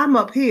 I'm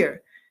up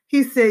here.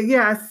 He said,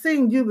 yeah, I've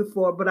seen you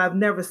before, but I've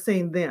never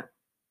seen them.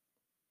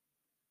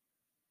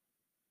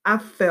 I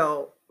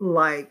felt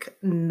like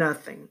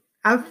nothing.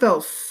 I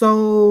felt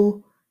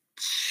so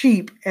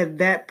cheap at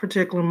that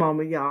particular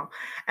moment, y'all.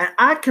 And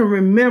I can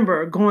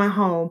remember going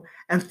home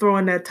and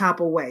throwing that top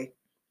away.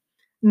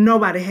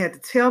 Nobody had to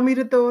tell me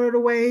to throw it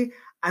away.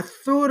 I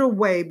threw it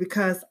away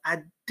because I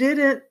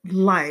didn't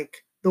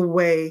like the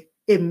way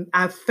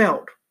I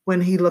felt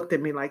when he looked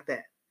at me like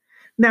that.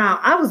 Now,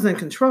 I was in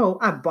control.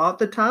 I bought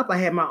the top. I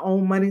had my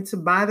own money to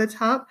buy the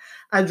top.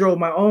 I drove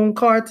my own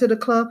car to the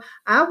club.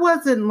 I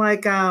wasn't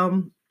like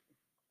trying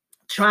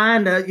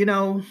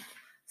to,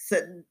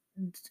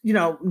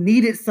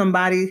 needed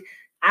somebody.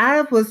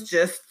 I was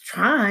just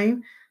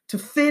trying to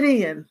fit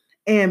in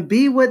and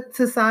be what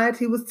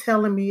society was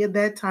telling me at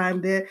that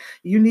time, that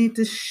you need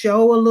to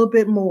show a little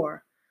bit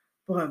more.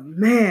 But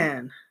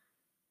man,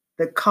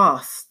 the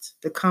cost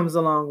that comes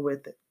along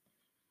with it.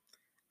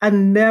 I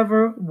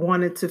never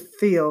wanted to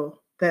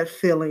feel that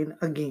feeling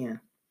again.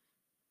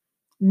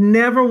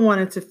 Never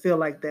wanted to feel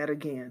like that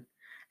again.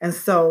 And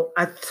so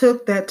I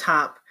took that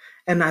top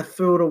and I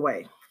threw it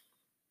away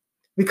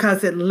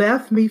because it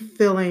left me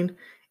feeling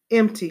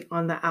empty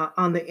on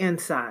the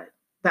inside.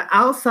 The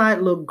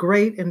outside looked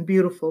great and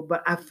beautiful,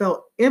 but I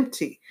felt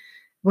empty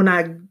when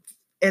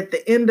at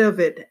the end of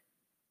it,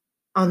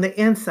 on the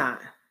inside.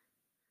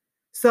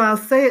 So I'll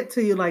say it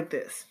to you like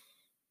this.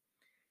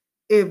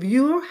 If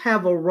you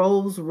have a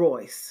Rolls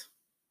Royce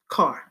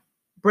car,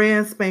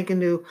 brand spanking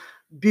new,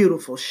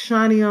 beautiful,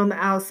 shiny on the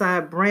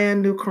outside,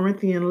 brand new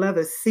Corinthian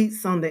leather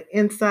seats on the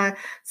inside,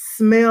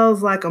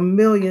 smells like $1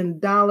 million.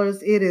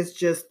 It is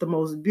just the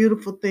most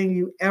beautiful thing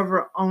you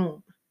ever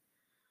owned.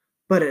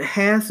 But it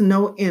has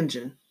no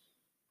engine.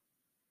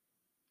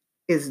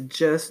 It's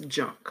just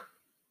junk.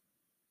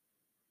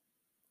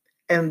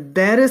 And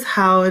that is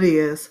how it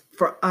is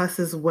for us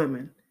as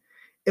women.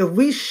 If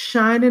we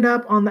shine it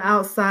up on the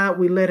outside,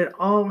 we let it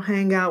all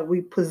hang out,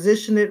 we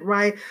position it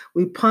right,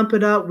 we pump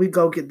it up, we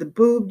go get the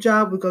boob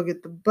job, we go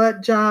get the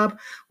butt job,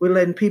 we're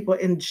letting people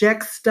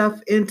inject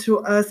stuff into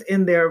us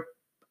in their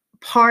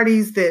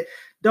parties that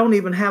don't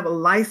even have a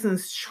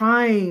license,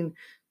 trying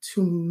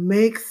to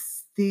make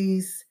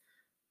these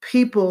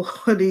people,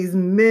 these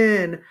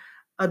men,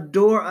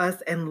 adore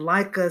us and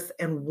like us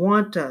and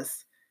want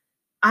us.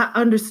 I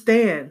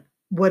understand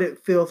what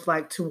it feels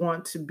like to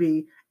want to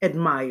be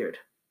admired.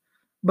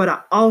 But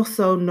I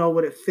also know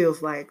what it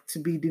feels like to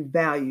be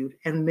devalued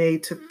and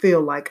made to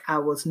feel like I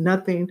was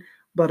nothing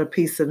but a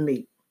piece of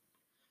meat.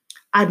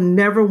 I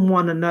never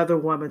want another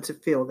woman to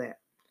feel that.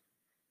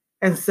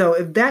 And so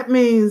if that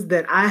means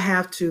that I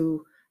have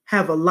to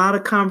have a lot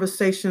of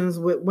conversations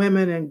with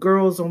women and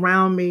girls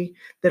around me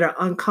that are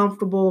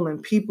uncomfortable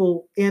and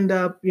people end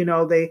up,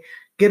 they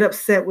get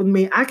upset with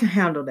me, I can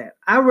handle that.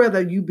 I'd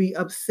rather you be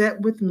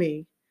upset with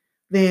me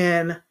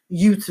than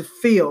you to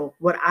feel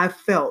what I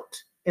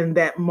felt in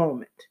that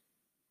moment,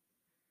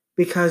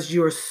 because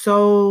you're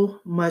so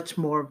much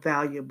more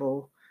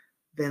valuable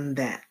than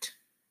that.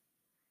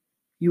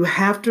 You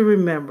have to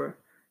remember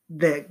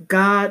that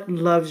God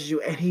loves you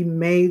and he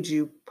made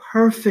you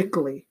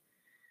perfectly,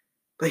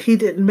 but he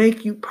didn't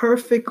make you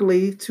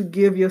perfectly to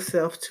give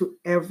yourself to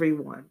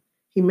everyone.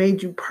 He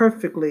made you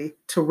perfectly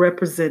to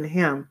represent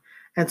him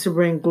and to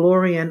bring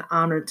glory and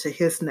honor to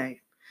his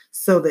name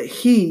so that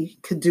he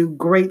could do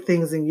great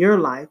things in your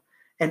life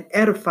and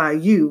edify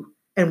you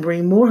and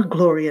bring more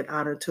glory and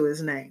honor to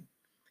his name.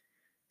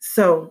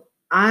 So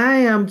I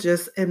am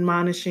just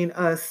admonishing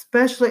us,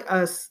 especially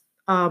us,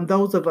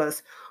 those of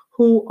us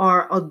who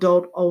are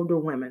adult older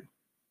women.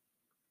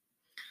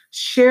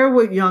 Share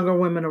with younger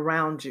women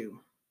around you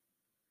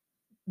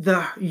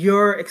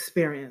your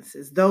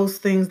experiences, those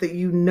things that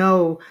you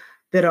know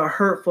that are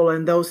hurtful,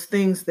 and those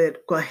things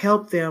that will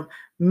help them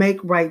make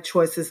right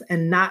choices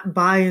and not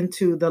buy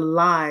into the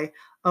lie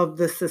of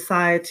the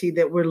society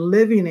that we're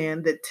living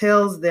in that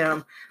tells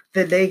them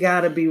that they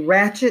got to be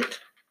ratchet,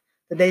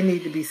 that they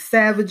need to be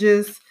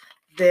savages,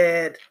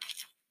 that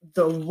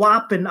the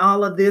WAP and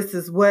all of this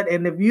is what,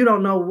 and if you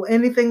don't know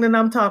anything that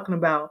I'm talking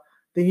about,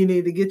 then you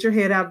need to get your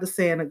head out the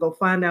sand and go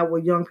find out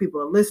what young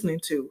people are listening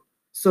to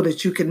so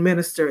that you can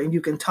minister and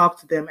you can talk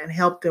to them and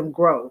help them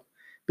grow.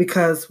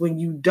 Because when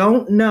you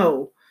don't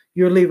know,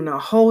 you're leaving a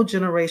whole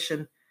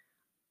generation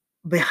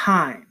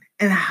behind.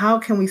 And how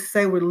can we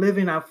say we're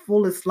living our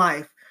fullest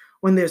life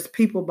when there's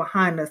people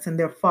behind us and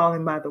they're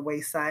falling by the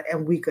wayside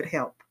and we could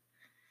help?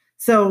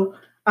 So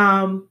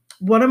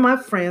one of my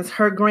friends,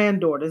 her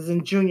granddaughter's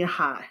in junior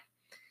high.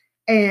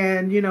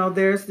 And,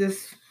 there's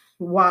this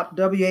WAP,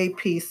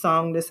 W-A-P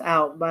song that's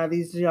out by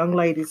these young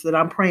ladies that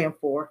I'm praying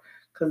for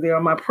because they're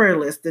on my prayer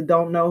list that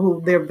don't know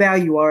who their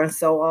value are. And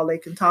so all they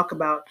can talk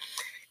about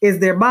is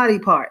their body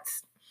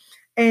parts.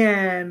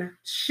 And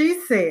she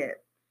said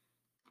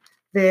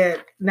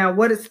that, now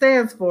what it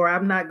stands for,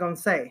 I'm not going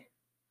to say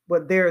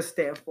what theirs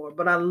stand for,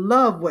 but I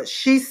love what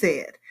she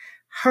said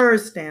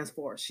hers stands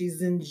for.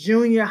 She's in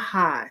junior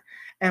high.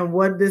 And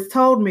what this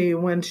told me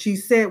when she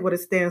said what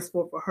it stands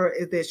for her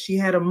is that she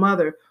had a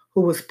mother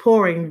who was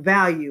pouring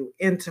value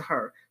into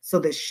her so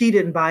that she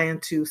didn't buy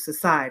into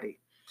society.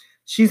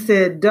 She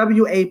said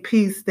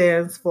WAP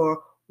stands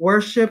for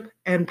worship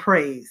and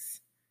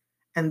praise.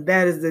 And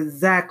that is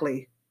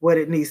exactly what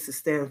it needs to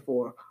stand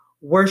for.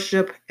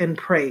 worship, and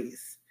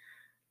praise.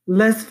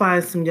 Let's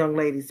find some young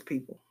ladies,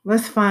 people.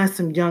 Let's find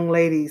some young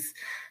ladies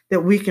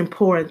that we can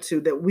pour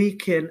into, that we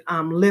can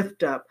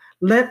lift up.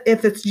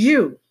 If it's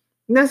you,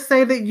 let's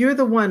say that you're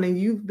the one and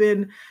you've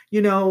been,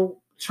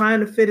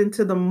 trying to fit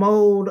into the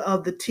mold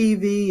of the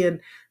TV and,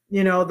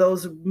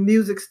 those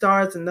music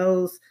stars and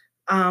those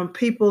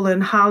people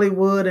in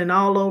Hollywood and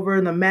all over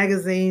in the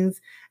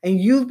magazines. And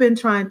you've been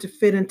trying to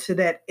fit into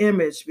that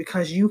image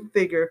because you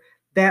figure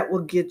that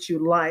will get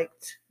you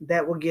liked,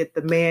 that will get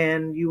the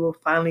man, you will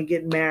finally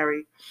get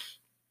married.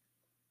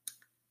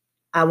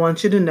 I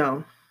want you to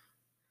know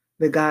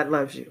that God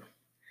loves you.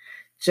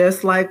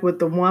 Just like with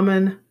the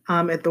woman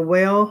at the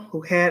well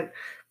who had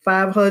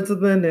 5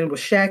 husbands and was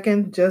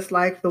shacking, just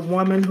like the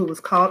woman who was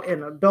caught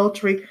in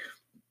adultery,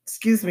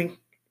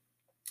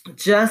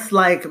 just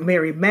like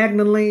Mary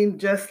Magdalene,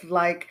 just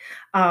like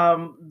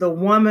the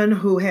woman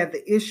who had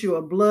the issue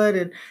of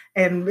blood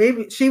and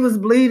maybe she was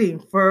bleeding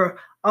for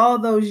all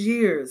those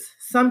years.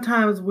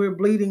 Sometimes we're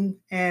bleeding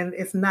and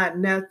it's not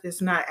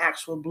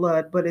actual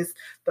blood, but it's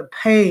the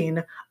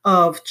pain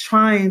of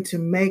trying to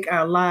make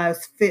our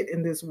lives fit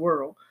in this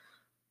world.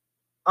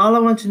 All I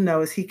want you to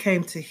know is he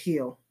came to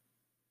heal,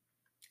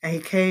 and he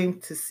came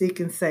to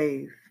seek and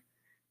save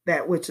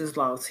that which is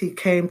lost. He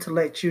came to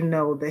let you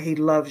know that he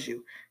loves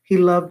you. He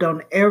loved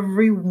on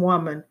every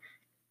woman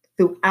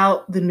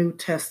throughout the New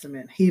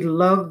Testament. He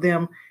loved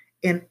them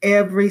in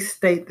every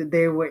state that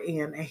they were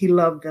in. And he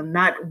loved them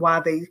not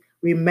while they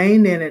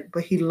remained in it,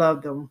 but he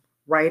loved them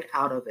right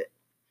out of it.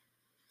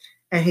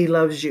 And he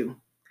loves you.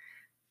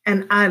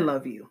 And I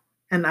love you.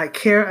 And I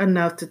care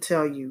enough to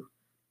tell you,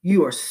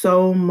 you are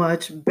so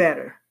much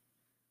better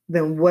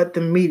than what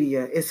the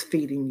media is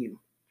feeding you.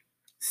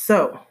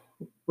 So,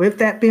 with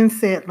that being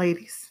said,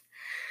 ladies,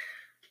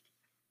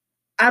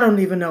 I don't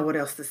even know what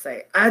else to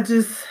say. I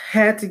just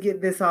had to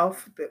get this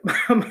off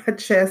my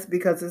chest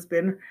because it's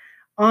been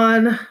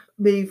on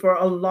me for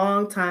a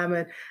long time.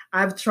 And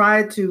I've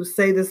tried to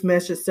say this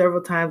message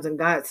several times, and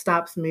God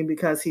stops me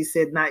because he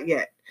said, not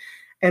yet.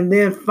 And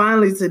then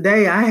finally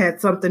today, I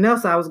had something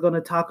else I was going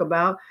to talk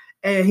about.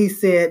 And he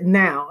said,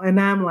 now. And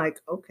I'm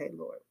like, okay,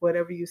 Lord,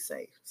 whatever you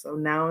say. So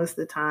now is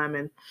the time.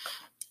 And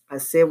I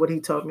said what he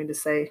told me to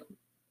say.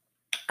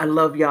 I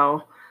love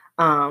y'all.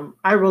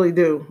 I really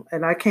do.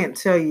 And I can't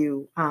tell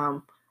you,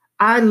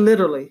 I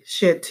literally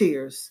shed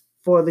tears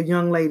for the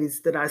young ladies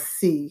that I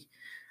see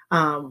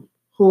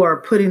who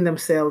are putting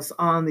themselves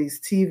on these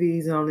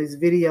TVs and on these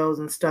videos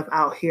and stuff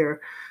out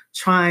here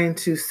trying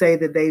to say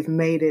that they've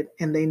made it,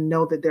 and they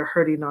know that they're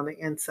hurting on the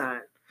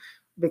inside.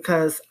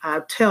 Because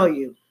I tell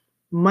you,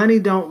 money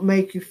don't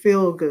make you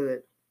feel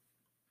good,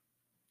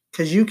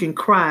 because you can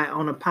cry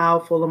on a pile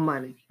full of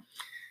money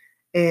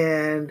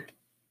and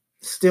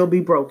still be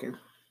broken,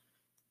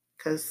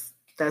 because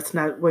that's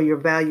not where your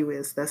value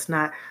is. That's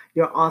not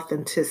your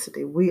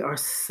authenticity. We are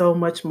so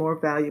much more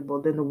valuable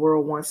than the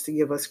world wants to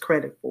give us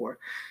credit for.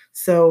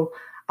 So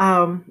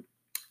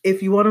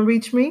if you want to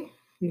reach me,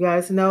 you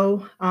guys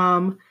know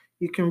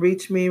you can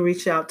reach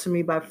out to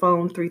me by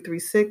phone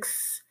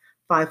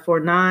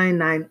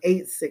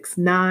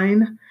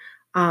 336-549-9869.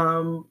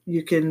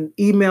 You can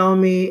email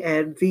me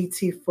at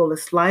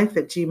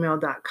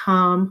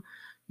vtfullestlife@gmail.com.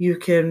 You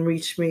can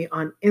reach me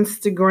on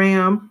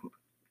Instagram.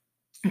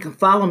 You can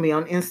follow me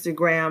on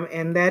Instagram,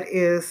 and that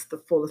is The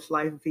Fullest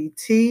Life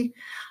VT.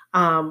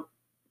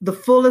 The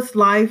Fullest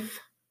Life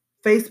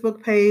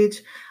Facebook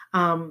page,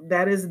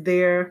 that is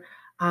there.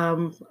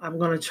 I'm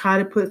going to try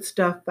to put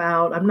stuff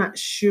out. I'm not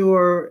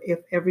sure if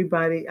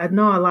everybody, I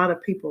know a lot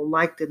of people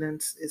liked it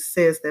and it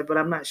says that, but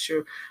I'm not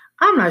sure.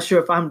 I'm not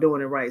sure if I'm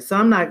doing it right. So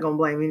I'm not going to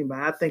blame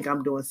anybody. I think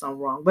I'm doing something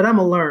wrong, but I'm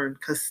going to learn,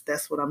 because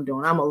that's what I'm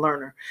doing. I'm a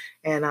learner,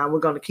 and we're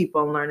going to keep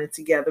on learning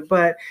together.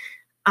 But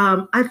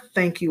I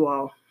thank you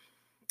all.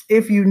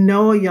 If you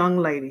know a young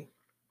lady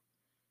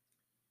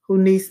who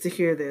needs to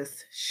hear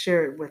this,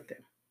 share it with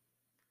them.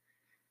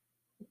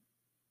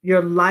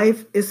 Your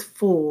life is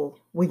full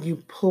when you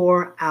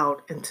pour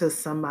out into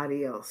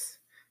somebody else.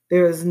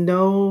 There is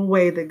no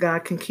way that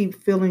God can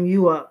keep filling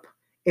you up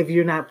if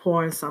you're not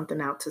pouring something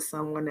out to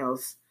someone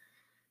else.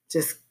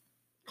 Just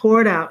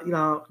pour it out,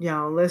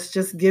 y'all. Let's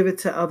just give it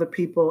to other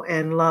people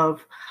and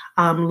love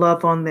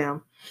on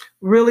them.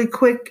 Really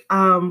quick,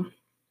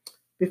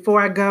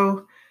 before I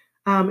go,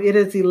 it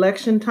is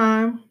election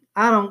time.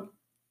 I'm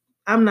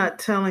not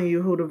telling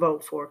you who to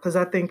vote for, because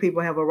I think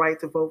people have a right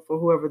to vote for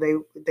whoever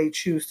they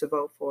choose to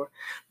vote for.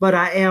 But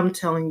I am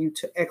telling you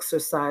to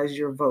exercise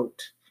your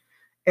vote.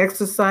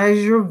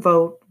 Exercise your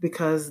vote,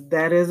 because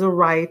that is a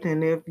right.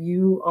 And if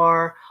you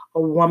are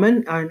a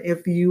woman, and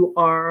if you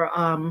are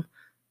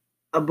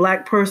a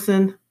Black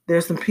person,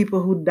 there's some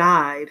people who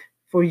died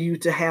for you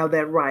to have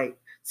that right.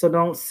 So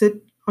don't sit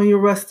on your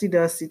rusty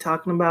dusty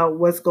talking about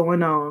what's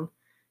going on.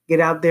 Get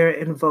out there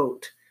and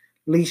vote.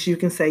 At least you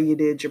can say you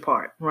did your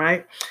part,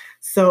 right?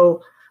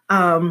 So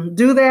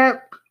do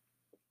that.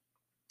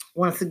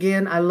 Once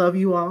again, I love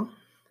you all.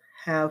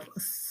 Have a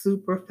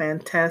super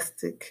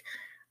fantastic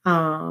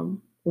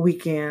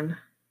weekend,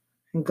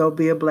 and go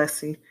be a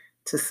blessing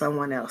to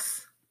someone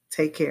else.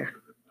 Take care.